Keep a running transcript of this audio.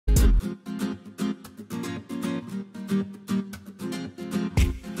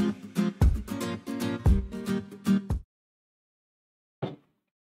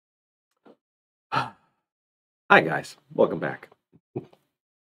Hi guys, welcome back.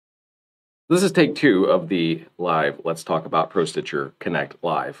 This is take 2 of the live Let's Talk About ProStitcher Connect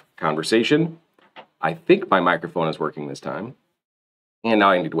live conversation. I think my microphone is working this time. And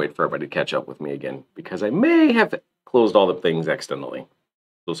now I need to wait for everybody to catch up with me again because I may have closed all the things accidentally.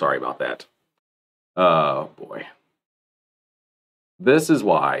 So sorry about that. Oh boy. This is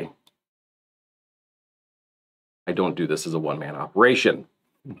why I don't do this as a one-man operation.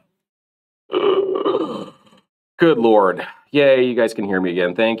 Good Lord. Yay, you guys can hear me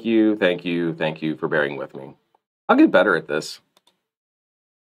again. Thank you for bearing with me. I'll get better at this.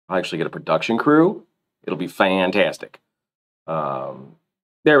 I'll actually get a production crew. It'll be fantastic.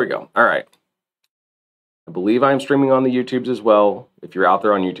 There we go. All right. I believe I'm streaming on the YouTubes as well. If you're out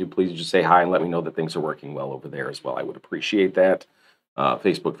there on YouTube, please just say hi and let me know that things are working well over there as well. I would appreciate that.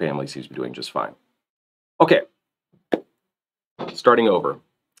 Facebook family seems to be doing just fine. Okay. Starting over.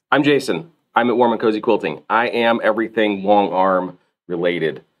 I'm Jason. I'm at Warm N Cozy Quilting. I am everything long arm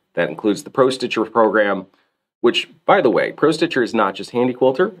related. That includes the ProStitcher program, which, by the way, ProStitcher is not just Handy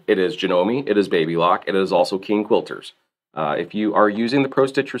Quilter. It is Janome. It is Baby Lock. It is also King Quilters. If you are using the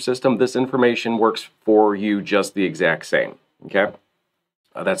ProStitcher system, this information works for you just the exact same. Okay?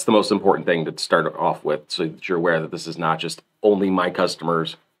 That's the most important thing to start off with, so that you're aware that this is not just only my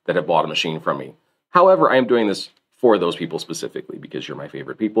customers that have bought a machine from me. However, I am doing this for those people specifically because you're my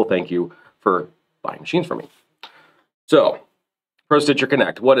favorite people. Thank you for buying machines from me. So, ProStitcher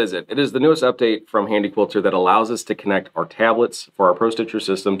Connect, what is it? It is the newest update from Handy Quilter that allows us to connect our tablets for our ProStitcher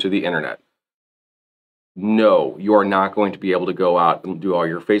system to the internet. No, you are not going to be able to go out and do all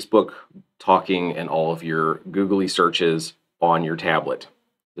your Facebook talking and all of your googly searches on your tablet.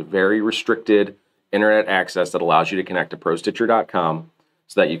 It's a very restricted internet access that allows you to connect to ProStitcher.com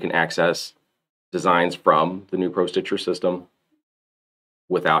so that you can access designs from the new ProStitcher system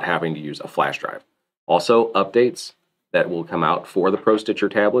without having to use a flash drive. Also, updates that will come out for the ProStitcher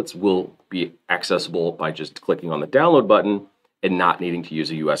tablets will be accessible by just clicking on the download button and not needing to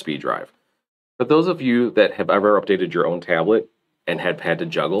use a USB drive. For those of you that have ever updated your own tablet and have had to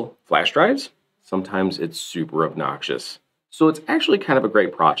juggle flash drives, sometimes it's super obnoxious. So it's actually kind of a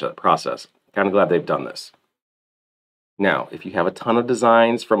great process. Kind of glad they've done this. Now, if you have a ton of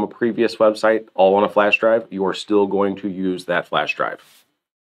designs from a previous website all on a flash drive, you are still going to use that flash drive.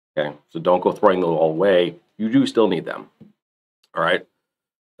 Okay, so don't go throwing them all away. You do still need them. All right.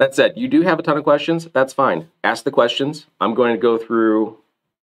 That said, you do have a ton of questions. That's fine. Ask the questions. I'm going to go through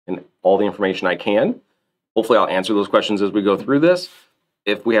all the information I can. Hopefully, I'll answer those questions as we go through this.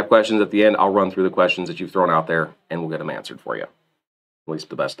 If we have questions at the end, I'll run through the questions that you've thrown out there, and we'll get them answered for you, at least to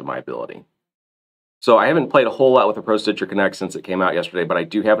the best of my ability. So I haven't played a whole lot with the ProStitcher Connect since it came out yesterday, but I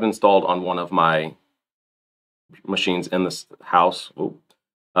do have it installed on one of my machines in this house.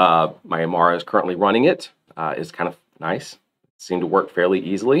 My Amara is currently running it. It's kind of nice. It seemed to work fairly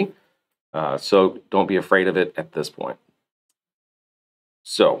easily. So don't be afraid of it at this point.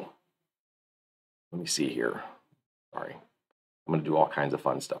 So let me see here. Sorry. I'm going to do all kinds of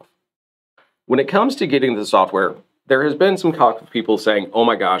fun stuff. When it comes to getting the software, there has been some talk of people saying, oh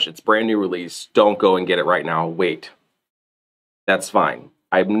my gosh, it's brand new release. Don't go and get it right now. Wait. That's fine.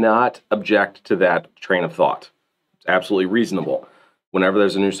 I'm not object to that train of thought. It's absolutely reasonable. Whenever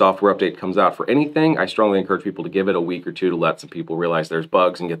there's a new software update comes out for anything, I strongly encourage people to give it a week or two to let some people realize there's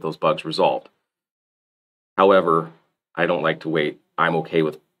bugs and get those bugs resolved. However, I don't like to wait. I'm okay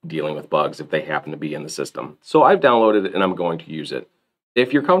with dealing with bugs if they happen to be in the system. So I've downloaded it and I'm going to use it.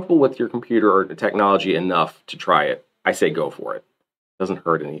 If you're comfortable with your computer or technology enough to try it, I say go for it. It doesn't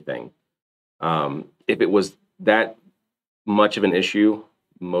hurt anything. If it was that much of an issue,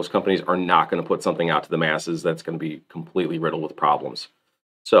 most companies are not going to put something out to the masses that's going to be completely riddled with problems.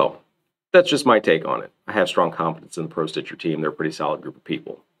 So that's just my take on it. I have strong confidence in the ProStitcher team. They're a pretty solid group of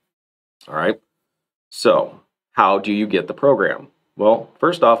people. All right. So how do you get the program? Well,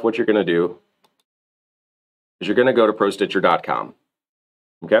 first off, what you're going to do is you're going to go to ProStitcher.com.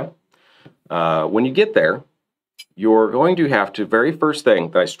 Okay. When you get there, you're going to have to, very first thing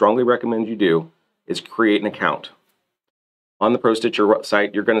that I strongly recommend you do is create an account. On the ProStitcher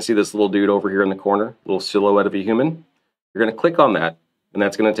site, you're going to see this little dude over here in the corner, little silhouette of a human. You're going to click on that, and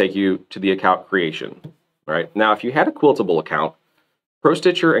that's going to take you to the account creation. All right. Now, if you had a Quiltable account,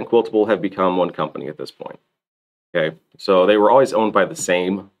 ProStitcher and Quiltable have become one company at this point. Okay. So they were always owned by the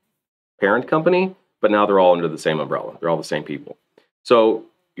same parent company, but now they're all under the same umbrella. They're all the same people. So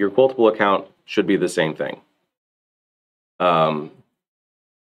your Quiltable account should be the same thing.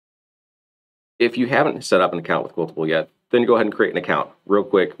 If you haven't set up an account with Quiltable yet, then go ahead and create an account. Real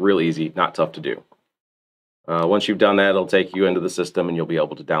quick, real easy, not tough to do. Once you've done that, it'll take you into the system and you'll be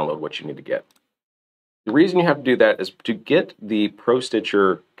able to download what you need to get. The reason you have to do that is to get the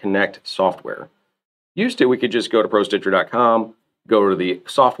ProStitcher Connect software. Used to, we could just go to ProStitcher.com, go to the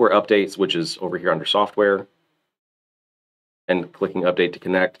software updates, which is over here under software, and clicking update to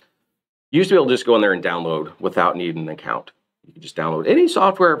connect. You used to be able to just go in there and download without needing an account. You could just download any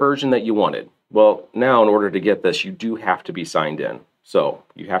software version that you wanted. Well, now in order to get this, you do have to be signed in. So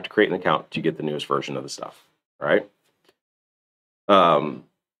you have to create an account to get the newest version of the stuff. All right.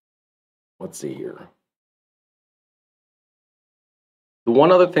 Let's see here. The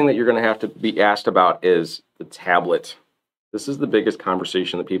one other thing that you're going to have to be asked about is the tablet. This is the biggest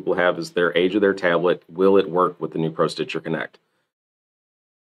conversation that people have, is their age of their tablet. Will it work with the new ProStitcher Connect?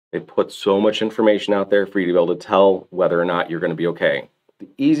 They put so much information out there for you to be able to tell whether or not you're going to be okay. The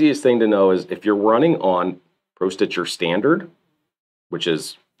easiest thing to know is if you're running on ProStitcher Standard, which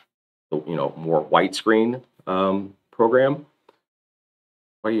is the more white screen program.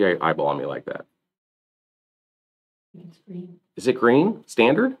 Why are you eyeballing me like that? It's green. Is it green?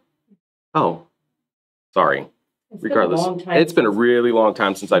 Standard? Oh, sorry. Regardless, it's been a really long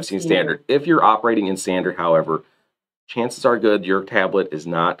time since I've seen Standard. If you're operating in Standard, however, chances are good your tablet is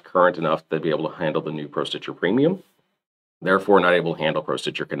not current enough to be able to handle the new ProStitcher Premium, therefore not able to handle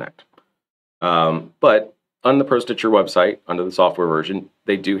ProStitcher Connect. But on the ProStitcher website, under the software version,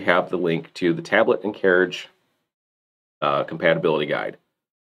 they do have the link to the tablet and carriage compatibility guide.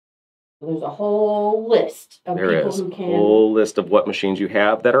 There's a whole list of people who can. A whole list of what machines you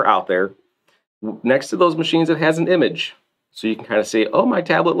have that are out there. Next to those machines, it has an image. So you can kind of say, oh, my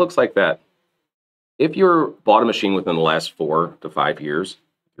tablet looks like that. If you're bought a machine within the last 4 to 5 years,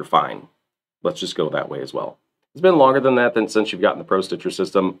 you're fine. Let's just go that way as well. It's been longer than that since you've gotten the ProStitcher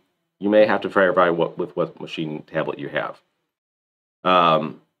system. You may have to verify with what machine tablet you have.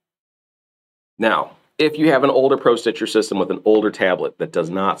 Now, if you have an older ProStitcher system with an older tablet that does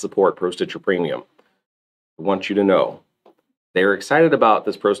not support ProStitcher Premium, I want you to know they're excited about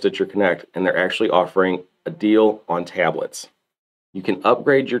this ProStitcher Connect, and they're actually offering a deal on tablets. You can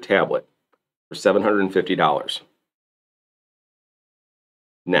upgrade your tablet for $750.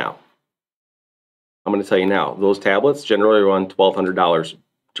 Now, I'm going to tell you now, those tablets generally run $1,200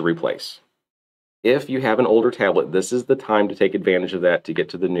 to replace. If you have an older tablet, this is the time to take advantage of that to get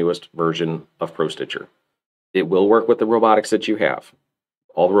to the newest version of ProStitcher. It will work with the robotics that you have.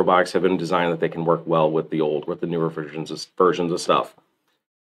 All the robotics have been designed that they can work well with the newer versions of stuff.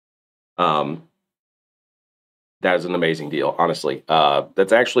 That is an amazing deal, honestly.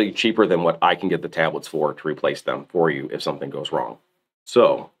 That's actually cheaper than what I can get the tablets for to replace them for you if something goes wrong.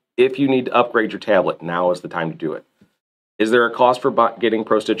 So, if you need to upgrade your tablet, now is the time to do it. Is there a cost for getting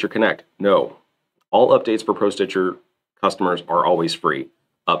ProStitcher Connect? No. All updates for ProStitcher customers are always free.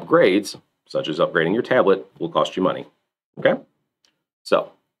 Upgrades, such as upgrading your tablet, will cost you money. Okay?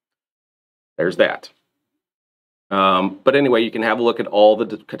 So, there's that. But anyway, you can have a look at all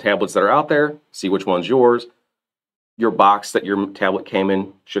the tablets that are out there, see which one's yours. Your box that your tablet came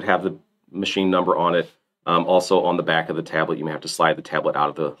in should have the machine number on it. Also, on the back of the tablet, you may have to slide the tablet out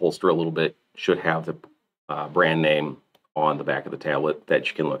of the holster a little bit. Should have the brand name on the back of the tablet that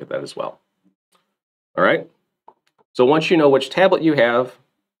you can look at that as well. All right. So once you know which tablet you have,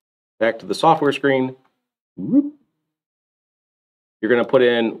 back to the software screen, you're going to put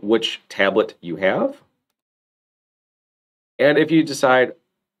in which tablet you have. And if you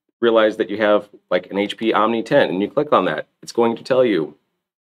realize that you have like an HP Omni 10 and you click on that, it's going to tell you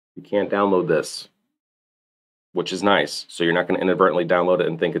you can't download this, which is nice. So you're not going to inadvertently download it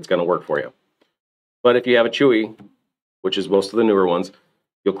and think it's going to work for you. But if you have a Chewy, which is most of the newer ones,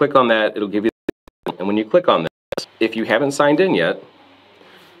 you'll click on that, it'll give you, and when you click on this, if you haven't signed in yet,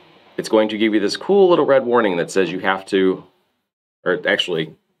 it's going to give you this cool little red warning that says you have to, or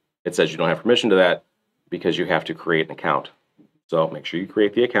actually, it says you don't have permission to that because you have to create an account. So make sure you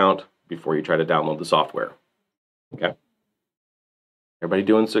create the account before you try to download the software. Okay? Everybody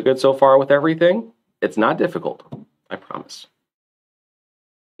doing so good so far with everything? It's not difficult, I promise.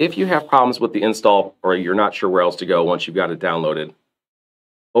 If you have problems with the install or you're not sure where else to go once you've got it downloaded,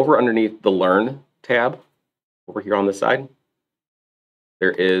 over underneath the Learn tab, over here on this side,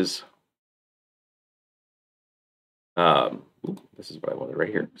 there is, this is what I wanted right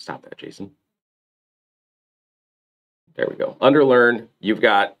here. Stop that, Jason. There we go. Under Learn, you've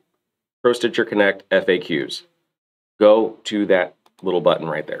got ProStitcher Connect FAQs. Go to that little button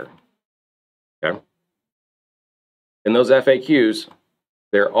right there. Okay. In those FAQs,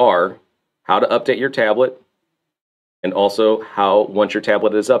 there are how to update your tablet and also how, once your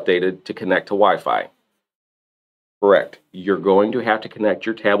tablet is updated, to connect to Wi-Fi. Correct. You're going to have to connect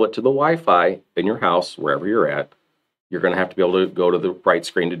your tablet to the Wi-Fi in your house, wherever you're at. You're going to have to be able to go to the right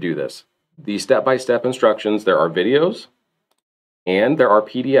screen to do this. the step-by-step instructions, there are videos and there are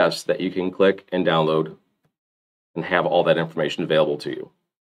PDFs that you can click and download and have all that information available to you.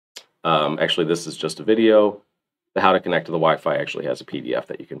 Actually, this is just a video. The how to connect to the Wi-Fi actually has a PDF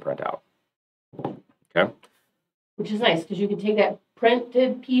that you can print out. Okay. Which is nice because you can take that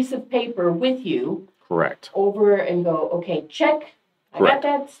printed piece of paper with you. Correct. Over and go, okay, check. Correct. I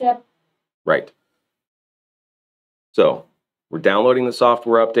got that step. Right. So we're downloading the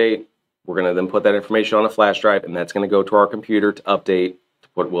software update. We're going to then put that information on a flash drive, and that's going to go to our computer to update to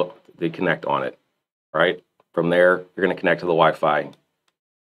put the Connect on it. All right. From there, you're going to connect to the Wi-Fi.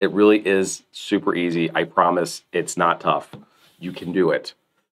 It really is super easy. I promise it's not tough. You can do it.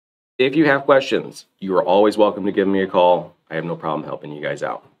 If you have questions, you are always welcome to give me a call. I have no problem helping you guys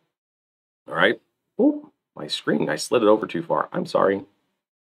out. All right. Oh, my screen. I slid it over too far. I'm sorry.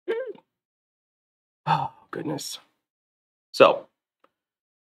 Oh, goodness. So,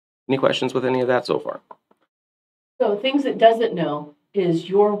 any questions with any of that so far? So things it doesn't know is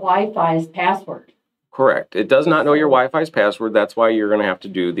your Wi-Fi's password. Correct. It does not know your Wi-Fi's password. That's why you're going to have to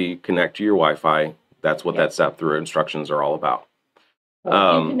do the connect to your Wi-Fi. That's what that step through instructions are all about. So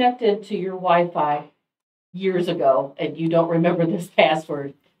if you connected to your Wi-Fi years ago and you don't remember this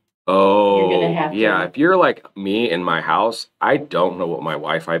password, you're going to have to. Yeah, if you're like me in my house, I don't know what my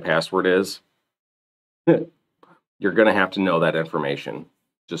Wi-Fi password is. You're going to have to know that information,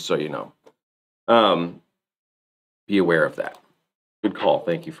 just so you know. Be aware of that. Good call.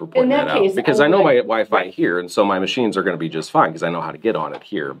 Thank you for pointing that out. Because I know my Wi-Fi here, and so my machines are going to be just fine because I know how to get on it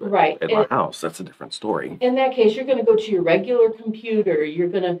here. But at my house, that's a different story. In that case, you're going to go to your regular computer. You're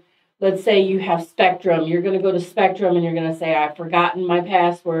going to, let's say you have Spectrum. You're going to go to Spectrum and you're going to say, I've forgotten my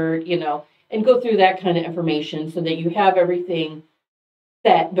password, and go through that kind of information so that you have everything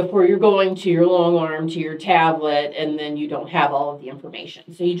set before you're going to your long arm, to your tablet, and then you don't have all of the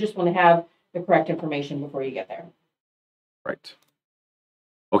information. So you just want to have the correct information before you get there. Right.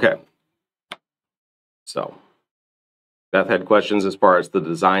 Okay. So, Beth had questions as far as the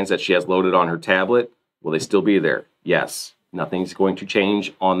designs that she has loaded on her tablet. Will they still be there? Yes. Nothing's going to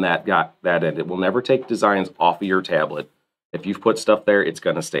change on that end. It will never take designs off of your tablet. If you've put stuff there, it's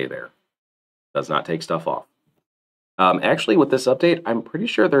going to stay there. It does not take stuff off. Actually, with this update, I'm pretty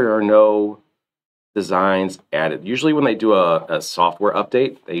sure there are no designs added. Usually when they do a software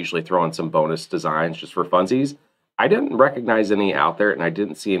update, they usually throw in some bonus designs just for funsies. I didn't recognize any out there, and I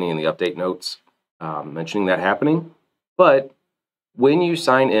didn't see any in the update notes mentioning that happening. But when you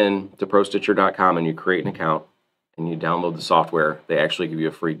sign in to ProStitcher.com and you create an account and you download the software, they actually give you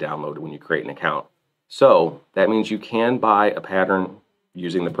a free download when you create an account. So that means you can buy a pattern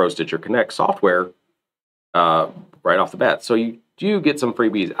using the ProStitcher Connect software right off the bat. So you do get some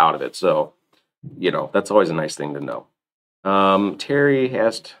freebies out of it. So, that's always a nice thing to know. Terry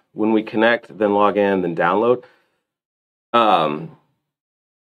asked, when we connect, then log in, then download. Let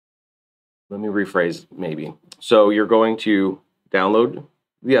me rephrase maybe. So you're going to download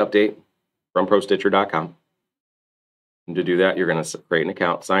the update from ProStitcher.com. And to do that, you're going to create an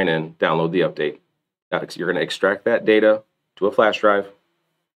account, sign in, download the update. You're going to extract that data to a flash drive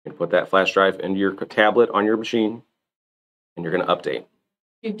and put that flash drive into your tablet on your machine, and you're going to update.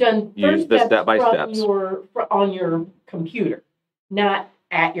 You've done use the step-by-steps on your computer, not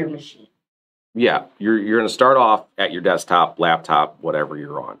at your machine. Yeah, you're going to start off at your desktop, laptop, whatever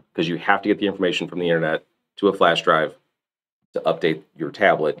you're on, because you have to get the information from the internet to a flash drive to update your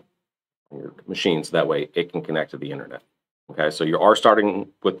tablet on your machine, so that way it can connect to the internet. Okay, so you are starting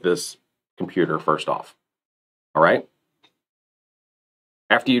with this computer first off. All right?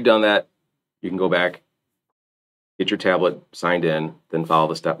 After you've done that, you can go back, get your tablet signed in, then follow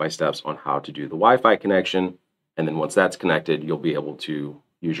the step-by-steps on how to do the Wi-Fi connection, and then once that's connected, you'll be able to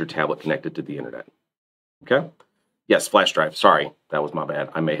use your tablet connected to the internet. Okay? Yes, flash drive. Sorry, that was my bad.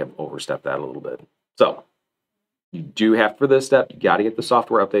 I may have overstepped that a little bit. So, you do have, for this step, you got to get the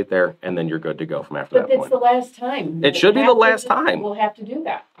software update there, and then you're good to go from after that point. But it's the last time. It should be the last time. We'll have to do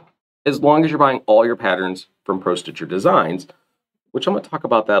that. As long as you're buying all your patterns from ProStitcher Designs, which I'm going to talk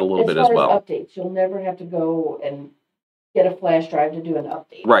about that a little bit as well. As far as updates, you'll never have to go and get a flash drive to do an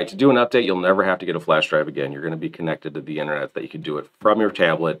update. Right. To do an update, you'll never have to get a flash drive again. You're going to be connected to the internet, that you can do it from your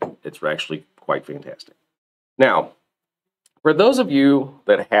tablet. It's actually quite fantastic. Now, for those of you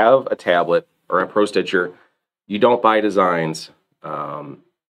that have a tablet or a ProStitcher, you don't buy designs, you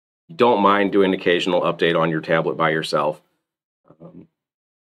don't mind doing an occasional update on your tablet by yourself,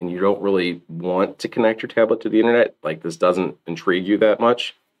 and you don't really want to connect your tablet to the internet, like this doesn't intrigue you that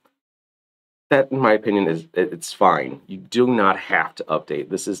much, that, in my opinion, it's fine. You do not have to update.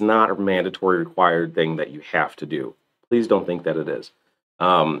 This is not a mandatory required thing that you have to do. Please don't think that it is.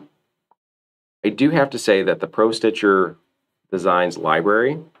 I do have to say that the ProStitcher Designs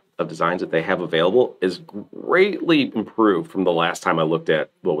library of designs that they have available is greatly improved from the last time I looked at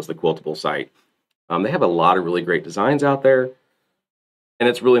what was the Quiltable site. They have a lot of really great designs out there, and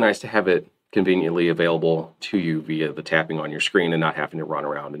it's really nice to have it conveniently available to you via the tapping on your screen and not having to run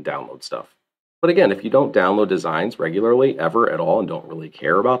around and download stuff. But again, if you don't download designs regularly, ever at all, and don't really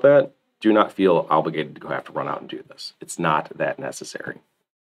care about that, do not feel obligated to have to run out and do this. It's not that necessary.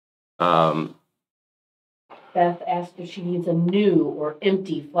 Beth asked if she needs a new or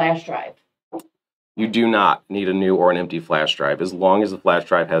empty flash drive. You do not need a new or an empty flash drive, as long as the flash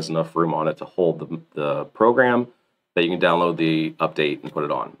drive has enough room on it to hold the program that you can download the update and put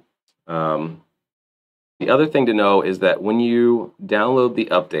it on. The other thing to know is that when you download the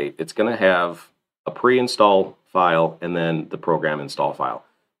update, it's going to have a pre-install file and then the program install file.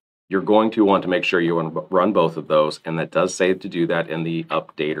 You're going to want to make sure you run both of those, and that does say to do that in the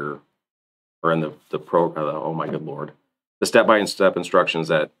updater, or in the oh my good lord, the step-by-step instructions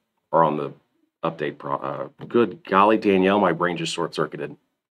that are on the update. Good golly, Danielle, my brain just short-circuited.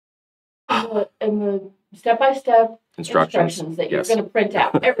 And the step-by-step instructions that you're going to print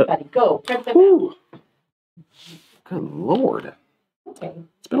out. Everybody, go print them out. Good lord. Okay.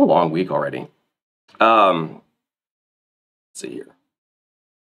 It's been a long week already. Let's see here.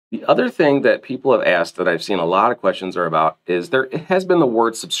 The other thing that people have asked that I've seen a lot of questions are about is it has been the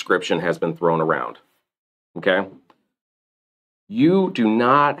word subscription has been thrown around. Okay? You do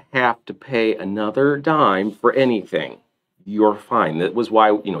not have to pay another dime for anything. You're fine. That was why,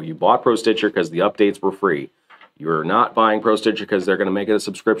 you bought ProStitcher because the updates were free. You're not buying ProStitcher because they're going to make it a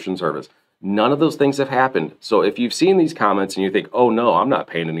subscription service. None of those things have happened. So if you've seen these comments and you think, oh no, I'm not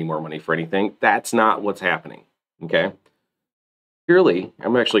paying any more money for anything, that's not what's happening. Okay? Purely,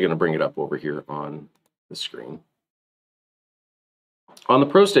 I'm actually going to bring it up over here on the screen. On the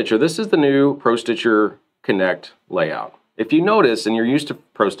ProStitcher, this is the new ProStitcher Connect layout. If you notice, and you're used to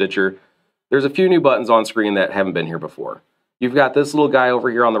ProStitcher, there's a few new buttons on screen that haven't been here before. You've got this little guy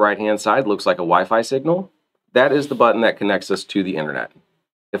over here on the right-hand side, looks like a Wi-Fi signal. That is the button that connects us to the internet.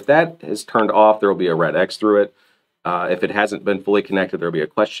 If that is turned off, there will be a red X through it. If it hasn't been fully connected, there will be a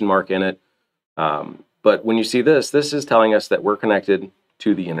question mark in it. But when you see this is telling us that we're connected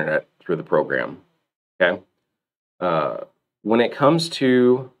to the internet through the program. Okay. When it comes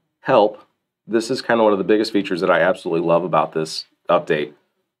to help, this is kind of one of the biggest features that I absolutely love about this update.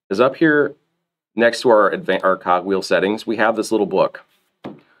 Is up here next to our cogwheel settings, we have this little book.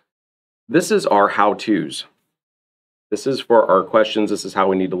 This is our how-tos. This is for our questions. This is how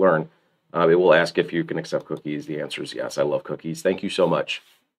we need to learn. It will ask if you can accept cookies. The answer is yes. I love cookies. Thank you so much.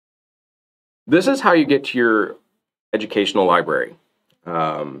 This is how you get to your educational library.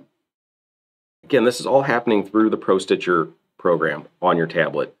 Again, this is all happening through the ProStitcher program on your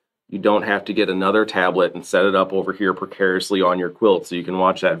tablet. You don't have to get another tablet and set it up over here precariously on your quilt so you can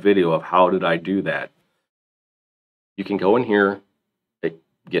watch that video of how did I do that. You can go in here,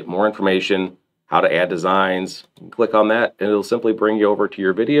 get more information, how to add designs, click on that, and it'll simply bring you over to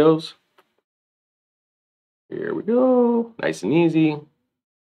your videos. Here we go, nice and easy.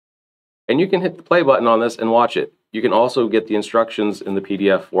 And you can hit the play button on this and watch it. You can also get the instructions in the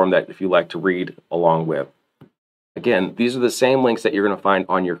PDF form that if you like to read along with. Again, these are the same links that you're going to find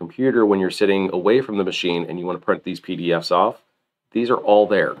on your computer when you're sitting away from the machine and you want to print these PDFs off. These are all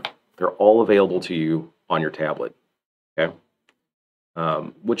there. They're all available to you on your tablet. Okay?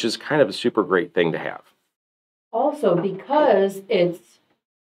 Which is kind of a super great thing to have. Also, because it's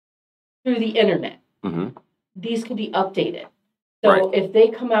through the internet, these can be updated. So if they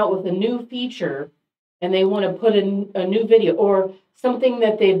come out with a new feature and they want to put in a new video or something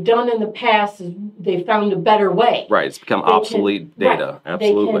that they've done in the past, they found a better way. Right, it's become obsolete data. Right,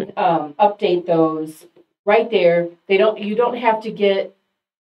 absolutely. They can update those right there. You don't have to get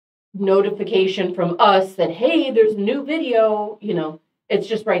notification from us that, hey, there's a new video. It's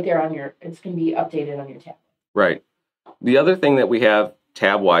just right there it's going to be updated on your tablet. Right. The other thing that we have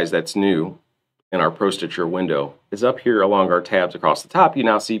tab-wise that's new in our ProStitcher window is up here along our tabs across the top. You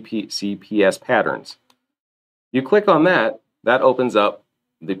now see PS patterns. You click on that, that opens up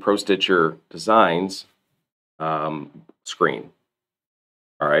the ProStitcher Designs screen.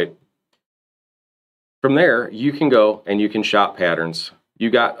 All right. From there, you can go and you can shop patterns. You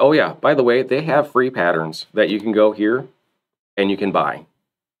got, oh yeah, by the way, they have free patterns that you can go here and you can buy.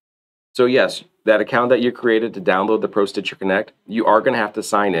 So yes, that account that you created to download the ProStitcher Connect, you are going to have to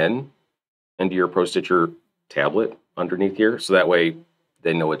sign in into your ProStitcher tablet underneath here, so that way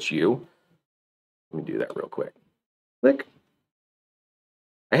they know it's you. Let me do that real quick. Click.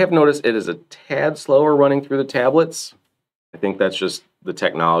 I have noticed it is a tad slower running through the tablets. I think that's just the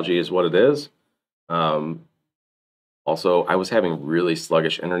technology is what it is. Also, I was having really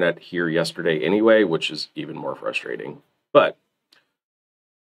sluggish internet here yesterday anyway, which is even more frustrating. But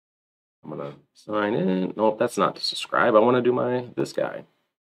I'm gonna sign in. Nope, that's not to subscribe. I want to do this guy.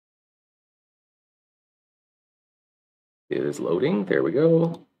 It is loading. There we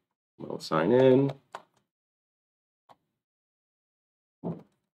go. We'll sign in.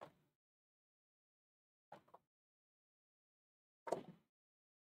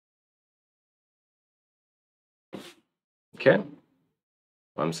 Okay.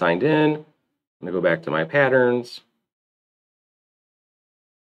 I'm signed in. I'm gonna go back to my patterns.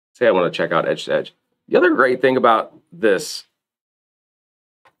 Say I want to check out edge to edge. The other great thing about this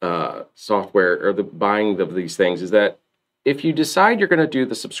software or the buying of these things is that if you decide you're going to do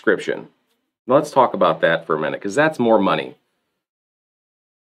the subscription, let's talk about that for a minute because that's more money.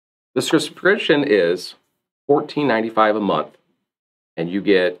 The subscription is $14.95 a month, and you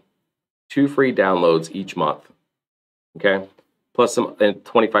get 2 free downloads each month. Okay, plus some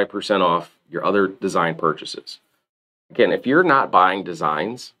 25% off your other design purchases. Again, if you're not buying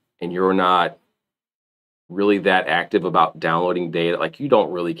designs and you're not really that active about downloading data, like you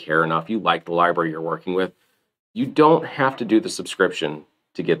don't really care enough, you like the library you're working with, you don't have to do the subscription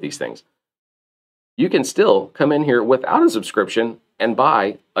to get these things. You can still come in here without a subscription and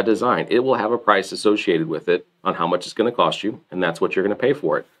buy a design. It will have a price associated with it on how much it's going to cost you, and that's what you're going to pay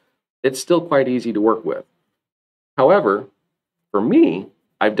for it. It's still quite easy to work with. However, for me,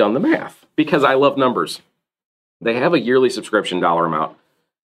 I've done the math because I love numbers. They have a yearly subscription dollar amount.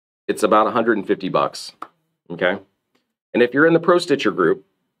 It's about 150 bucks. Okay. And if you're in the ProStitcher group,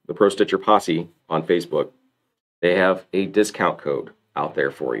 the ProStitcher Posse on Facebook, they have a discount code out there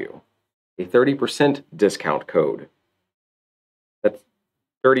for you. A 30% discount code. That's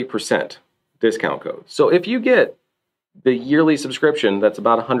 30% discount code. So if you get the yearly subscription, that's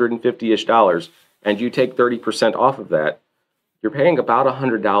about $150-ish, and you take 30% off of that, you're paying about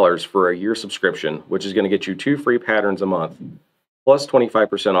 $100 for a year subscription, which is going to get you 2 free patterns a month, plus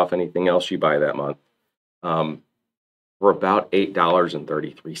 25% off anything else you buy that month, for about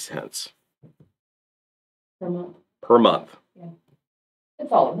 $8.33 per month. Per month. Yeah.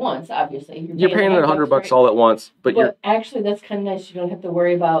 It's all at once, obviously. You're paying $100 all at once, but actually that's kind of nice. You don't have to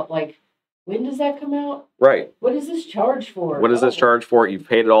worry about like, when does that come out? Right. What is this charge for? What is this charge for? You've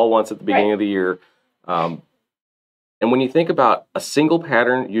paid it all once at the beginning of the year. And when you think about a single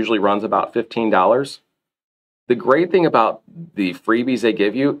pattern, usually runs about $15. The great thing about the freebies they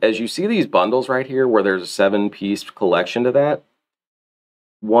give you, as you see these bundles right here where there's a 7-piece collection to that,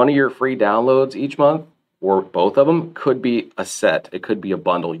 one of your free downloads each month, or both of them, could be a set. It could be a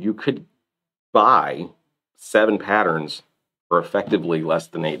bundle. You could buy 7 patterns for effectively less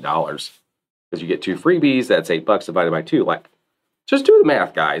than $8 because you get 2 freebies. That's $8 divided by 2. Like, just do the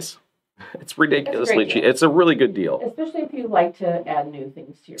math, guys. It's ridiculously cheap. It's a really good deal. Especially if you like to add new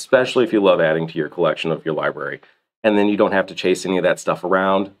things to your Especially if you love adding to your collection of your library. And then you don't have to chase any of that stuff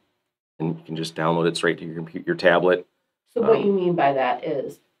around. And you can just download it straight to your computer, your tablet. So what you mean by that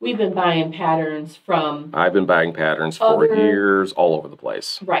is we've been buying patterns from... I've been buying patterns for years all over the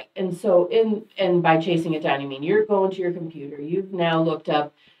place. Right. And so by chasing it down, you mean you're going to your computer. You've now looked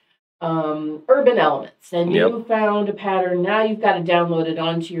up urban elements, and you found a pattern. Now you've got to download it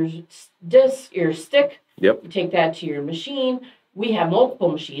onto your disk, your stick. Yep. You take that to your machine. We have multiple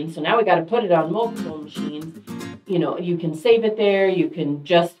machines, so now we got to put it on multiple machines. You know, you can save it there. You can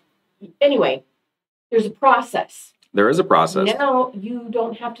just anyway. There's a process. There is a process. Now you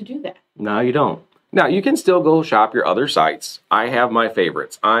don't have to do that. No, you don't. Now you can still go shop your other sites. I have my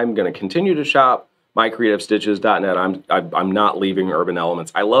favorites. I'm going to continue to shop mycreativestitches.net. I'm not leaving Urban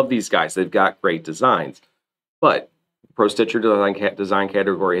Elements. I love these guys. They've got great designs. But ProStitcher design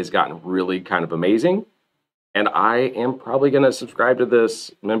category has gotten really kind of amazing. And I am probably going to subscribe to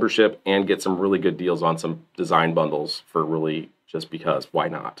this membership and get some really good deals on some design bundles for really just because. Why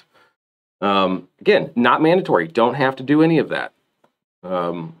not? Again, not mandatory. Don't have to do any of that.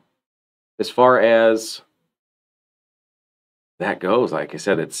 As far as that goes, like I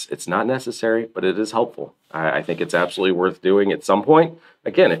said, it's not necessary, but it is helpful. I think it's absolutely worth doing at some point.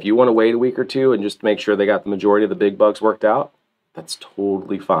 Again, if you want to wait a week or two and just make sure they got the majority of the big bugs worked out, that's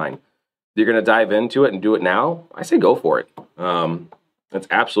totally fine. If you're going to dive into it and do it now, I say go for it. It's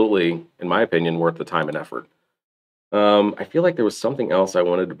absolutely, in my opinion, worth the time and effort. I feel like there was something else I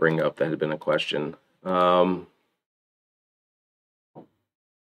wanted to bring up that had been a question.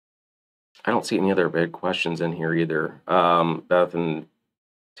 I don't see any other big questions in here either. Beth and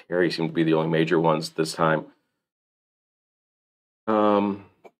Terry seem to be the only major ones this time. Am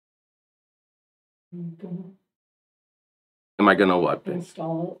I gonna what?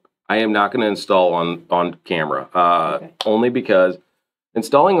 Install it. I am not going to install on camera, Okay. only because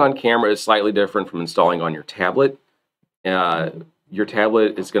installing on camera is slightly different from installing on your tablet. Your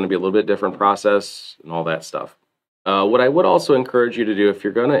tablet is going to be a little bit different process and all that stuff. What I would also encourage you to do if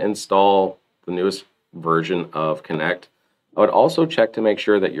you're going to install the newest version of Connect, I would also check to make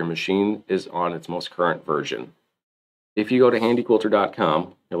sure that your machine is on its most current version. If you go to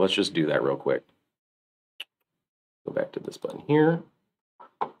handyquilter.com, now let's just do that real quick. Go back to this button here.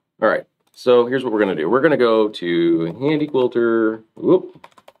 All right, so here's what we're going to do. We're going to go to Handy Quilter. Whoop.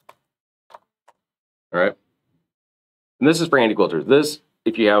 All right. And this is for Handy Quilters. This,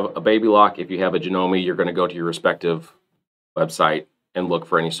 if you have a Baby Lock, if you have a Janome, you're going to go to your respective website and look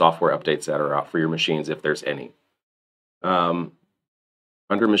for any software updates that are out for your machines, if there's any. Under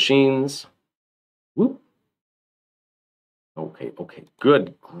Machines, whoop. Okay,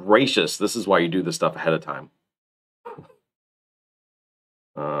 good gracious. This is why you do this stuff ahead of time.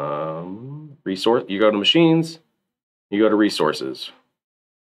 Resource, you go to Machines, you go to Resources.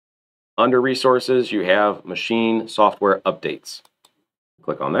 Under Resources, you have Machine Software Updates.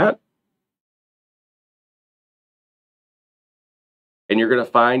 Click on that. And you're going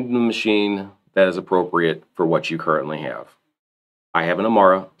to find the machine that is appropriate for what you currently have. I have an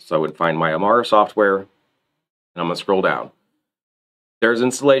Amara, so I would find my Amara software, and I'm going to scroll down. There's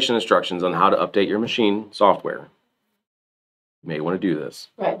installation instructions on how to update your machine software. You may want to do this.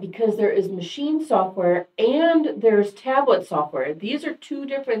 Right, because there is machine software and there's tablet software. These are two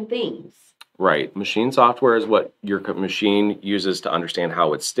different things. Right. Machine software is what your machine uses to understand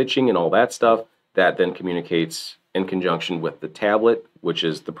how it's stitching and all that stuff. That then communicates in conjunction with the tablet, which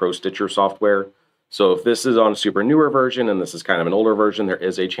is the ProStitcher software. So if this is on a super newer version and this is kind of an older version, there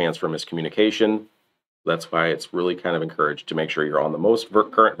is a chance for miscommunication. That's why it's really kind of encouraged to make sure you're on the most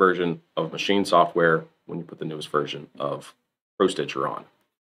current version of machine software when you put the newest version of ProStitcher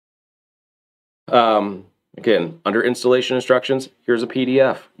on. Again, under installation instructions, here's a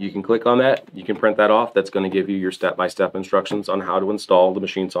PDF. You can click on that. You can print that off. That's going to give you your step-by-step instructions on how to install the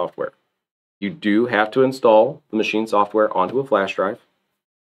machine software. You do have to install the machine software onto a flash drive.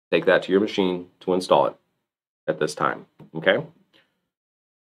 Take that to your machine to install it at this time. Okay?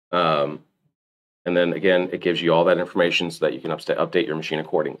 And then again, it gives you all that information so that you can update your machine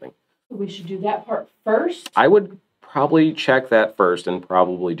accordingly. We should do that part first. I would probably check that first and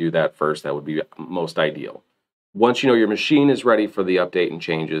probably do that first. That would be most ideal. Once you know your machine is ready for the update and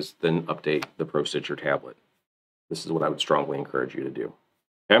changes, then update the ProStitcher tablet. This is what I would strongly encourage you to do.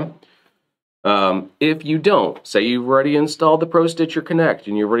 Okay? If you don't, say you've already installed the ProStitcher Connect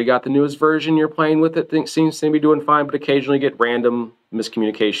and you've already got the newest version, you're playing with it, things seems to be doing fine, but occasionally get random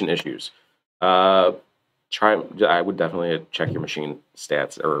miscommunication issues. I would definitely check your machine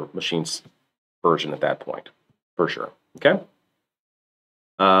stats or machine's version at that point. For sure. Okay.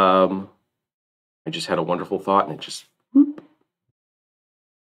 I just had a wonderful thought and it just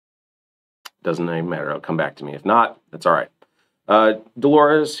doesn't even matter. It'll come back to me. If not, that's all right.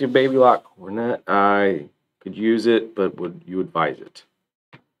 Dolores, your Baby Lock Cornet, I could use it, but would you advise it?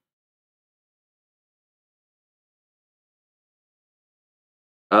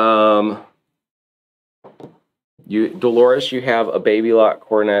 Dolores, you have a Baby Lock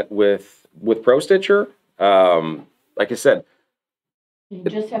Cornet with ProStitcher. Like I said, you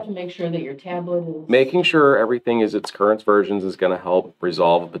just have to make sure that your tablet is... Making sure everything is its current versions is going to help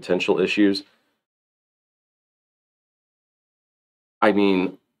resolve potential issues. I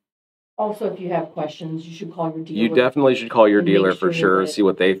mean... Also, if you have questions, you should call your dealer. You definitely should call your dealer for sure, see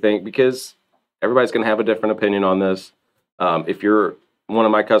what they think, because everybody's going to have a different opinion on this. If you're one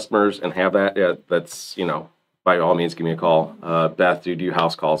of my customers and have that, yeah, that's, you know, by all means, give me a call. Beth, do you do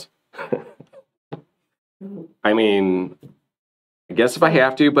house calls? I mean, I guess if I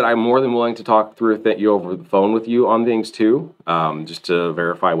have to, but I'm more than willing to talk through you over the phone with you on things too, just to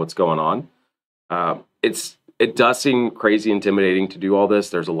verify what's going on. It does seem crazy intimidating to do all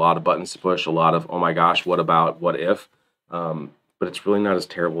this. There's a lot of buttons to push, a lot of, oh my gosh, what about, what if? But it's really not as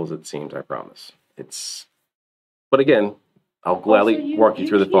terrible as it seems, I promise. But again, I'll gladly walk you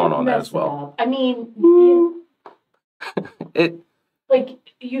through the phone on that as well. I mean, you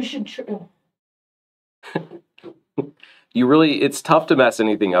should... it's tough to mess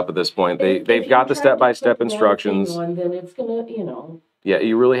anything up at this point. They've got the step-by-step instructions. Then it's gonna, you know. Yeah,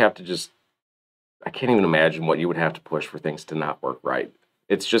 you really have to just, I can't even imagine what you would have to push for things to not work right.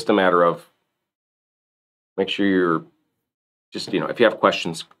 It's just a matter of make sure you're just, you know, if you have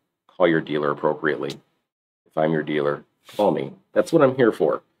questions, call your dealer appropriately. If I'm your dealer, call me. That's what I'm here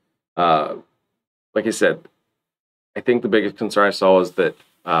for. Like I said, I think the biggest concern I saw is that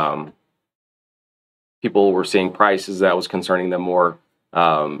people were seeing prices that was concerning them more.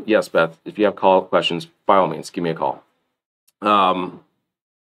 Yes, Beth, if you have call questions, by all means, give me a call.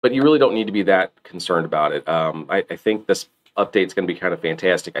 But you really don't need to be that concerned about it. I think this update is going to be kind of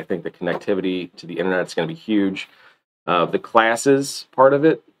fantastic. I think the connectivity to the internet is going to be huge. The classes part of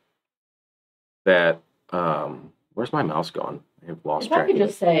it, that where's my mouse gone? I've lost If I track could of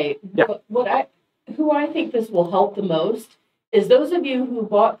just it. say, Yeah. who I think this will help the most is those of you who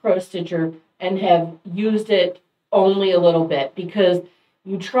bought ProStitcher and have used it only a little bit, because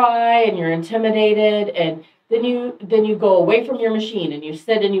you try and you're intimidated, and then you go away from your machine and you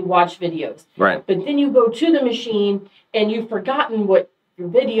sit and you watch videos. Right. But then you go to the machine and you've forgotten what your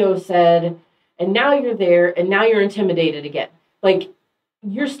video said, and now you're there and now you're intimidated again. Like,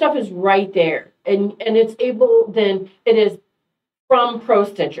 your stuff is right there, and it's able, then it is from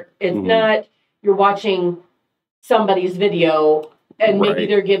ProStitcher. It's Mhm. not you're watching somebody's video and maybe Right.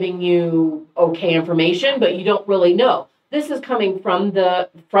 they're giving you okay information, but you don't really know. This is coming from the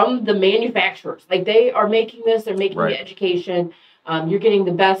manufacturers. Like, they are making this, they're making Right. the education. You're getting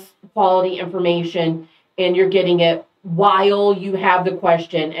the best quality information, and you're getting it while you have the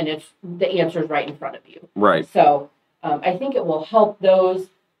question, and it's the answer's right in front of you. Right. So I think it will help those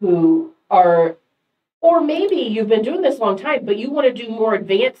who are, or maybe you've been doing this a long time, but you want to do more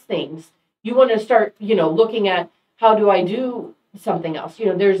advanced things. You want to start, looking at, how do I do something else?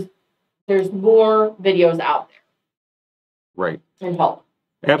 There's more videos out there Right. and help.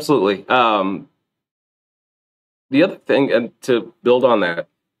 Absolutely. The other thing, and to build on that,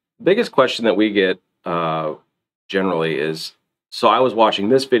 biggest question that we get generally is, so I was watching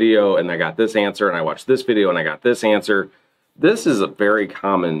this video and I got this answer, and I watched this video and I got this answer. This is a very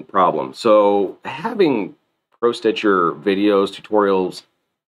common problem. So having ProStitcher videos, tutorials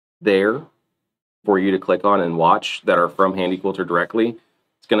there for you to click on and watch that are from Handy Quilter directly,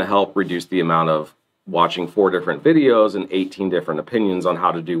 it's going to help reduce the amount of watching 4 different videos and 18 different opinions on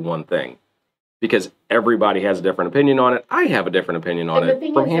how to do one thing. Because everybody has a different opinion on it. I have a different opinion on And the it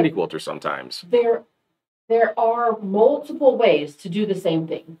thing from is Handy that Quilter sometimes. There are multiple ways to do the same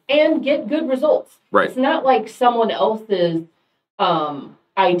thing and get good results. Right. It's not like someone else's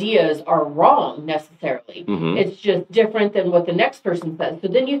ideas are wrong necessarily. Mhm. It's just different than what the next person says. So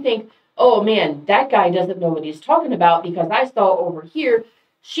then you think, oh man, that guy doesn't know what he's talking about, because I saw over here,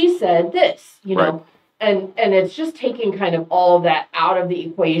 she said this, Right. and it's just taking kind of all of that out of the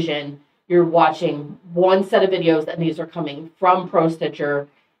equation. You're watching one set of videos, and these are coming from ProStitcher,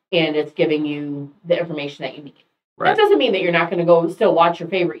 and it's giving you the information that you need. Right. That doesn't mean that you're not going to go still watch your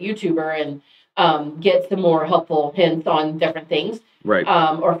favorite YouTuber and get some more helpful hints on different things, Right.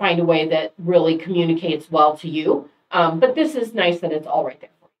 or find a way that really communicates well to you. But this is nice that it's all right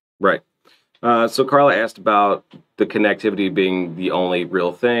there for you. Right. So Carla asked about the connectivity being the only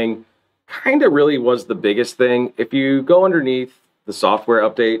real thing. Kind of really was the biggest thing. If you go underneath the software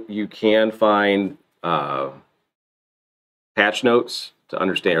update, you can find patch notes to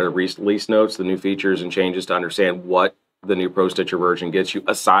understand, or release notes, the new features and changes to understand what the new ProStitcher version gets you,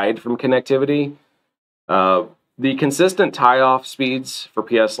 aside from connectivity. The consistent tie-off speeds for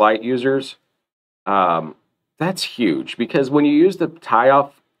PS Lite users, that's huge, because when you use the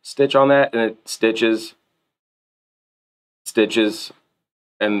tie-off stitch on that, and it stitches,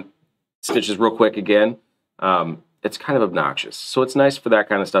 and stitches real quick again, it's kind of obnoxious. So it's nice for that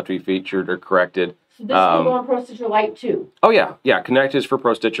kind of stuff to be featured or corrected. So this can go on ProStitcher Lite too. Oh yeah, Connect is for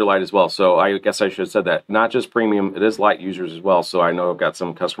ProStitcher Lite as well. So I guess I should have said that. Not just premium, it is Lite users as well. So I know I've got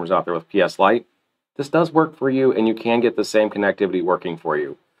some customers out there with PS Lite. This does work for you, and you can get the same connectivity working for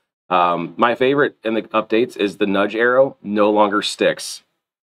you. My favorite in the updates is the nudge arrow no longer sticks.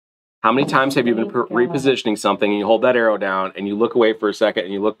 How many times have you been repositioning something, and you hold that arrow down and you look away for a second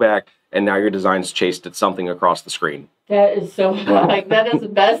and you look back, and now your design's chased at something across the screen? That is so like, that is the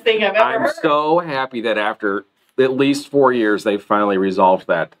best thing I've ever heard. I'm so happy that after at least 4 years they finally resolved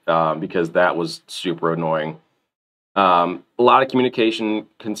that, because that was super annoying. A lot of communication,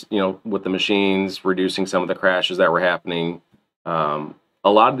 with the machines, reducing some of the crashes that were happening. A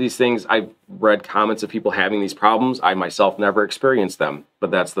lot of these things, I've read comments of people having these problems. I myself never experienced them,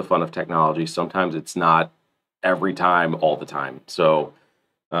 but that's the fun of technology. Sometimes it's not every time, all the time. So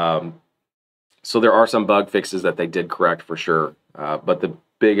there are some bug fixes that they did correct for sure. But the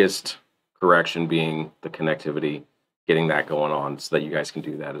biggest correction being the connectivity, getting that going on so that you guys can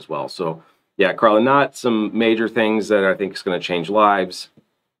do that as well. So yeah, Carla, not some major things that I think is going to change lives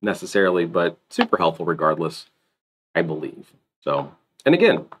necessarily, but super helpful regardless, I believe. So, and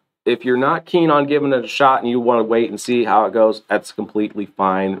again, if you're not keen on giving it a shot and you want to wait and see how it goes, that's a completely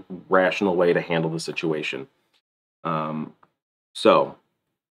fine, rational way to handle the situation. So,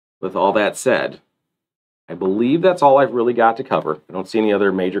 with all that said, I believe that's all I've really got to cover. I don't see any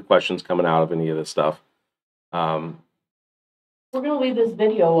other major questions coming out of any of this stuff. We're going to leave this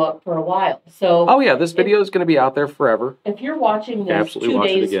video up for a while. So, oh yeah, this video is going to be out there forever. If you're watching this 2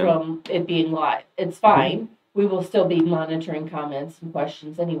 days from it being live, it's fine. We will still be monitoring comments and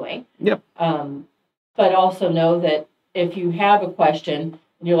questions anyway. Yep. But also know that if you have a question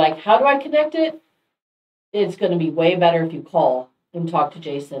and you're like, how do I connect it? It's going to be way better if you call and talk to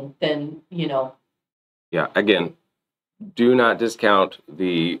Jason than, you know. Yeah, again, do not discount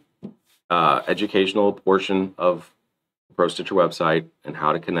the educational portion of the ProStitcher website and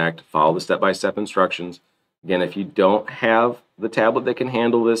how to connect. Follow the step-by-step instructions. Again, if you don't have the tablet that can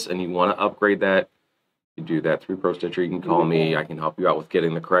handle this and you want to upgrade that, you do that through ProStitcher. You can call me. I can help you out with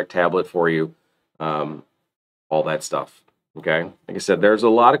getting the correct tablet for you. All that stuff. Okay? Like I said, there's a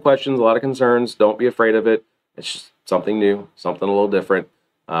lot of questions, a lot of concerns. Don't be afraid of it. It's just something new, something a little different.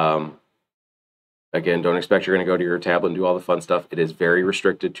 Again, don't expect you're going to go to your tablet and do all the fun stuff. It is very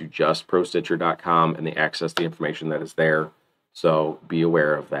restricted to just ProStitcher.com and the access to the information that is there. So be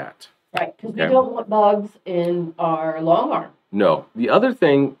aware of that. Right, because we don't want bugs in our long arm. No. The other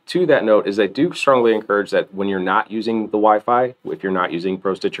thing to that note is I do strongly encourage that when you're not using the Wi-Fi, if you're not using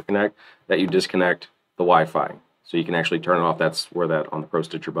ProStitcher Connect, that you disconnect the Wi-Fi. So you can actually turn it off. That's where that on the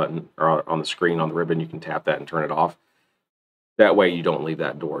ProStitcher button or on the screen on the ribbon, you can tap that and turn it off. That way you don't leave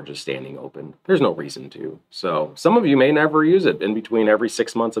that door just standing open. There's no reason to. So some of you may never use it in between every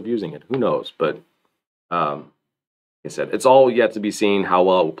 6 months of using it. Who knows? But like I said, it's all yet to be seen how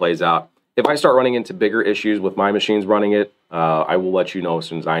well it plays out. If I start running into bigger issues with my machines running it, I will let you know as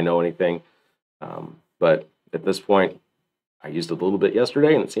soon as I know anything. But at this point, I used it a little bit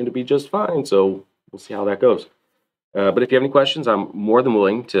yesterday and it seemed to be just fine. So we'll see how that goes. But if you have any questions, I'm more than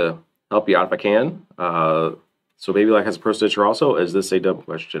willing to help you out if I can. So Baby Lock has a ProStitcher also. Is this a dumb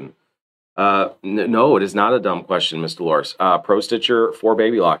question? No, it is not a dumb question, Ms. Dolores. ProStitcher for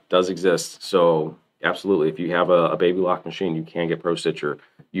Baby Lock does exist. So absolutely, if you have a Baby Lock machine, you can get ProStitcher.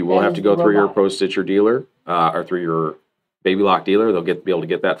 You will have to go through your ProStitcher dealer or through your Baby Lock dealer. They'll be able to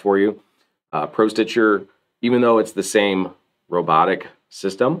get that for you. ProStitcher, even though it's the same robotic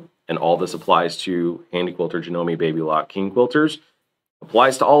system, and all this applies to Handy Quilter, Janome, Baby Lock, King Quilters,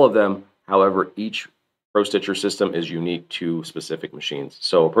 applies to all of them. However, each ProStitcher system is unique to specific machines.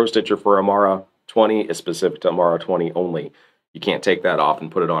 So a ProStitcher for Amara 20 is specific to Amara 20 only. You can't take that off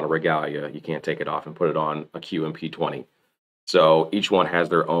and put it on a Regalia. You can't take it off and put it on a QMP 20. So each one has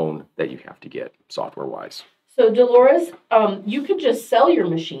their own that you have to get software-wise. So Dolores, you could just sell your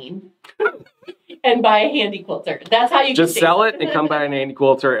machine and buy a Handy Quilter. That's how you just sell it and come buy an Handy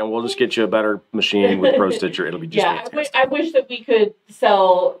Quilter, and we'll just get you a better machine with ProStitcher. It'll be just fantastic. I wish that we could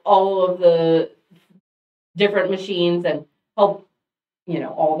sell all of the different machines and help, you know,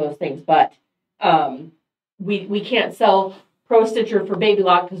 all those things. But we can't sell ProStitcher for Baby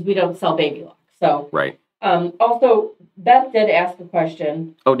Lock because we don't sell Baby Lock. So right. Also, Beth did ask a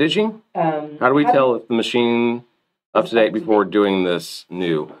question. Oh, did she? How do we tell if the machine up to date before doing this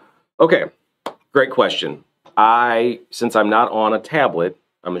new? Okay, great question. Since I'm not on a tablet,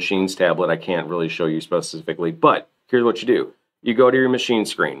 a machine's tablet, I can't really show you specifically, but here's what you do. You go to your machine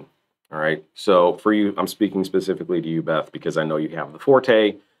screen, all right? So for you, I'm speaking specifically to you, Beth, because I know you have the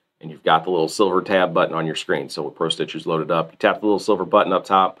Forte, and you've got the little silver tab button on your screen. So with ProStitcher's loaded up, you tap the little silver button up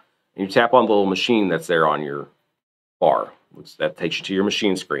top, and you tap on the little machine that's there on your bar. That takes you to your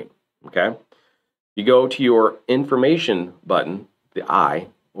machine screen, okay? You go to your information button, the I,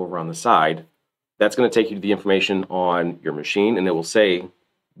 over on the side. That's going to take you to the information on your machine, and it will say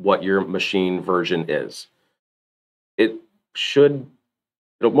what your machine version is.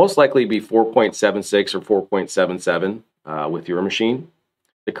 It'll most likely be 4.76 or 4.77 with your machine.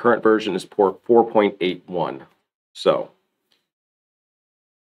 The current version is port 4.81. So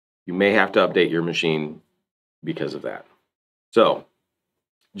you may have to update your machine because of that. So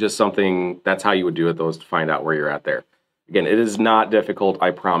just something, that's how you would do it, though, is to find out where you're at there. Again, it is not difficult,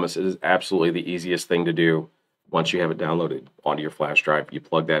 I promise. It is absolutely the easiest thing to do. Once you have it downloaded onto your flash drive, you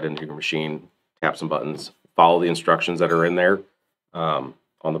plug that into your machine, tap some buttons, follow the instructions that are in there on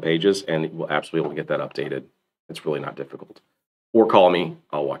the pages, and we'll absolutely be able to get that updated. It's really not difficult. Or call me,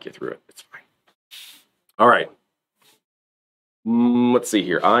 I'll walk you through it. It's fine. All right. Let's see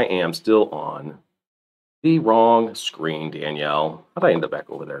here. I am still on the wrong screen, Danielle. How'd I end up back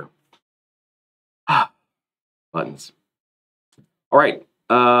over there? Buttons. All right.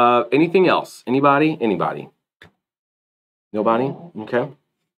 Anything else? Anybody? Anybody? Nobody? Okay.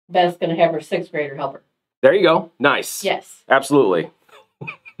 Beth's going to have her 6th grader help her. There you go. Nice. Yes. Absolutely.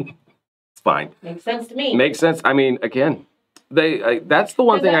 It's fine. Makes sense to me. Makes sense. I mean, again, That's the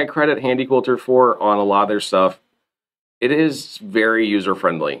one thing I credit Handy Quilter for on a lot of their stuff. It is very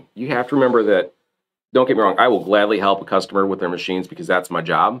user-friendly. You have to remember that, don't get me wrong, I will gladly help a customer with their machines because that's my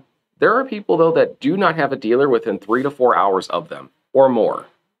job. There are people, though, that do not have a dealer within 3 to 4 hours of them or more.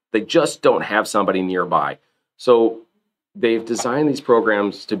 They just don't have somebody nearby. So they've designed these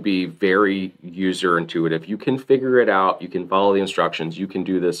programs to be very user intuitive. You can figure it out. You can follow the instructions. You can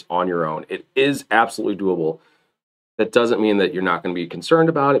do this on your own. It is absolutely doable. That doesn't mean that you're not going to be concerned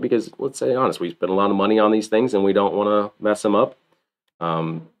about it because, let's say honest, we spend a lot of money on these things and we don't want to mess them up.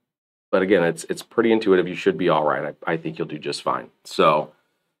 But again, it's pretty intuitive. You should be all right. I think you'll do just fine. So,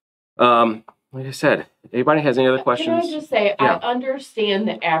 like I said, anybody has any other questions? Can I just say, I understand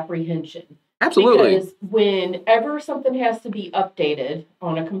the apprehension. Absolutely. Because whenever something has to be updated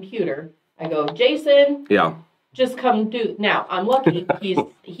on a computer, I go, Jason, just come do. Now, I'm lucky he's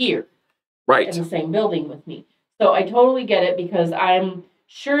here. Right. In the same building with me. So I totally get it because I'm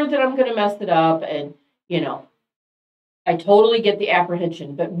sure that I'm going to mess it up. And, I totally get the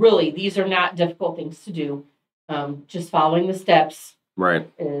apprehension. But really, these are not difficult things to do. Just following the steps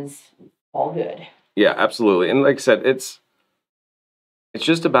is all good. Yeah, absolutely. And like I said, it's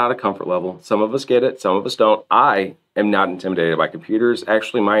just about a comfort level. Some of us get it, some of us don't. I am not intimidated by computers.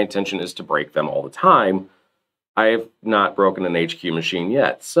 Actually, my intention is to break them all the time. I have not broken an HQ machine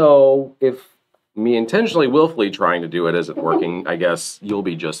yet. So if me intentionally, willfully trying to do it isn't working, I guess you'll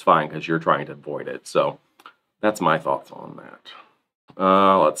be just fine because you're trying to avoid it. So that's my thoughts on that.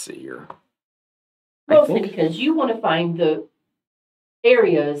 Let's see here. Mostly because you want to find the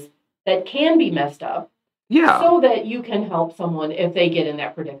areas that can be messed up. Yeah. So that you can help someone if they get in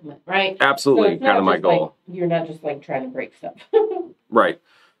that predicament, right? Absolutely. So kind of my goal. You're not just trying to break stuff. Right.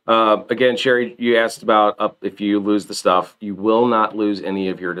 Again, Sherry, you asked about if you lose the stuff. You will not lose any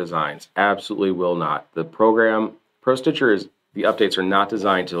of your designs. Absolutely will not. The program, ProStitcher, the updates are not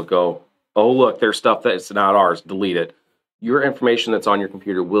designed to go, oh, look, there's stuff that's not ours. Delete it. Your information that's on your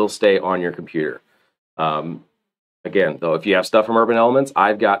computer will stay on your computer. Again, though, if you have stuff from Urban Elements,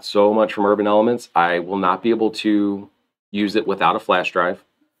 I've got so much from Urban Elements, I will not be able to use it without a flash drive.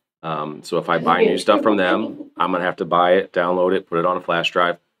 So if I buy new stuff from them, I'm going to have to buy it, download it, put it on a flash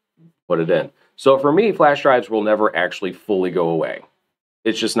drive, put it in. So for me, flash drives will never actually fully go away.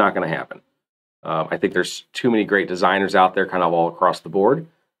 It's just not going to happen. I think there's too many great designers out there kind of all across the board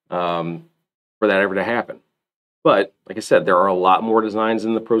for that ever to happen. But like I said, there are a lot more designs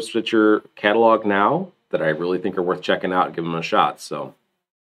in the ProStitcher catalog now that I really think are worth checking out and giving them a shot. So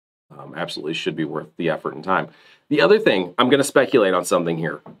absolutely should be worth the effort and time. The other thing, I'm going to speculate on something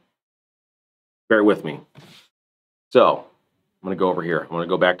here. Bear with me. So I'm going to go over here. I'm going to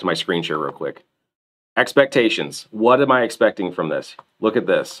go back to my screen share real quick. Expectations. What am I expecting from this? Look at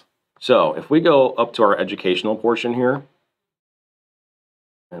this. So if we go up to our educational portion here,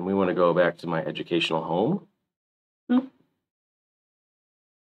 and we want to go back to my educational home.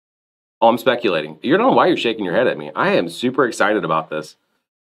 Oh, I'm speculating. You don't know why you're shaking your head at me. I am super excited about this.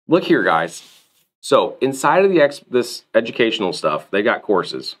 Look here, guys. So inside of this educational stuff, they got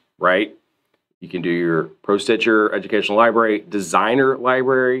courses, right? You can do your ProStitcher Educational Library, Designer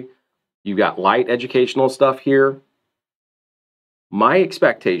Library. You've got light educational stuff here. My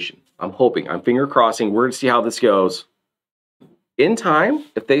expectation, I'm hoping, I'm finger crossing, we're going to see how this goes. In time,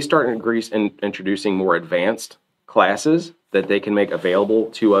 if they start introducing more advanced classes that they can make available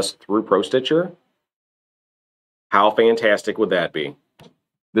to us through ProStitcher, how fantastic would that be?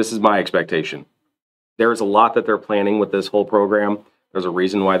 This is my expectation. There's a lot that they're planning with this whole program. There's a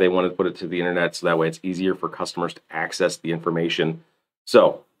reason why they want to put it to the internet, so that way it's easier for customers to access the information.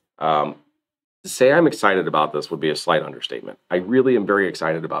 So, to say I'm excited about this would be a slight understatement. I really am very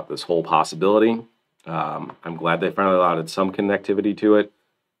excited about this whole possibility. I'm glad they finally allowed some connectivity to it.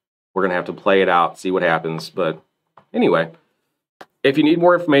 We're going to have to play it out, see what happens. But anyway, if you need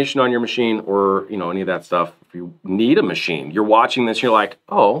more information on your machine or any of that stuff, if you need a machine, you're watching this, you're like,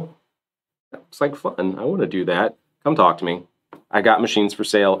 oh, that looks like fun. I want to do that. Come talk to me. I got machines for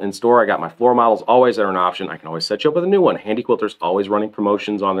sale in store. I got my floor models always are an option. I can always set you up with a new one. Handy Quilter's always running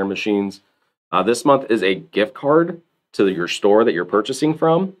promotions on their machines. This month is a gift card to your store that you're purchasing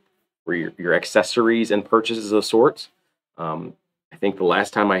from, for your accessories and purchases of sorts. I think the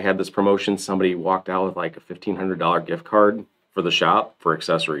last time I had this promotion, somebody walked out with like a $1,500 gift card for the shop for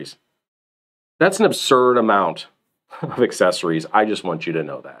accessories. That's an absurd amount of accessories. I just want you to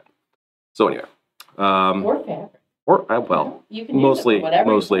know that. So anyway. Or fabric. Or, well, you can mostly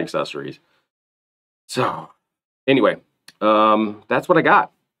accessories. So anyway, that's what I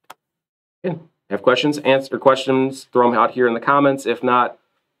got. Again, have questions, answer questions, throw them out here in the comments. If not,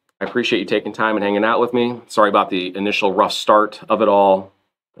 I appreciate you taking time and hanging out with me. Sorry about the initial rough start of it all.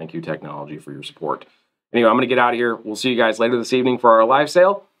 Thank you, technology, for your support. Anyway, I'm going to get out of here. We'll see you guys later this evening for our live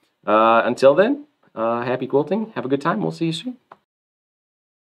sale. Until then, happy quilting. Have a good time. We'll see you soon.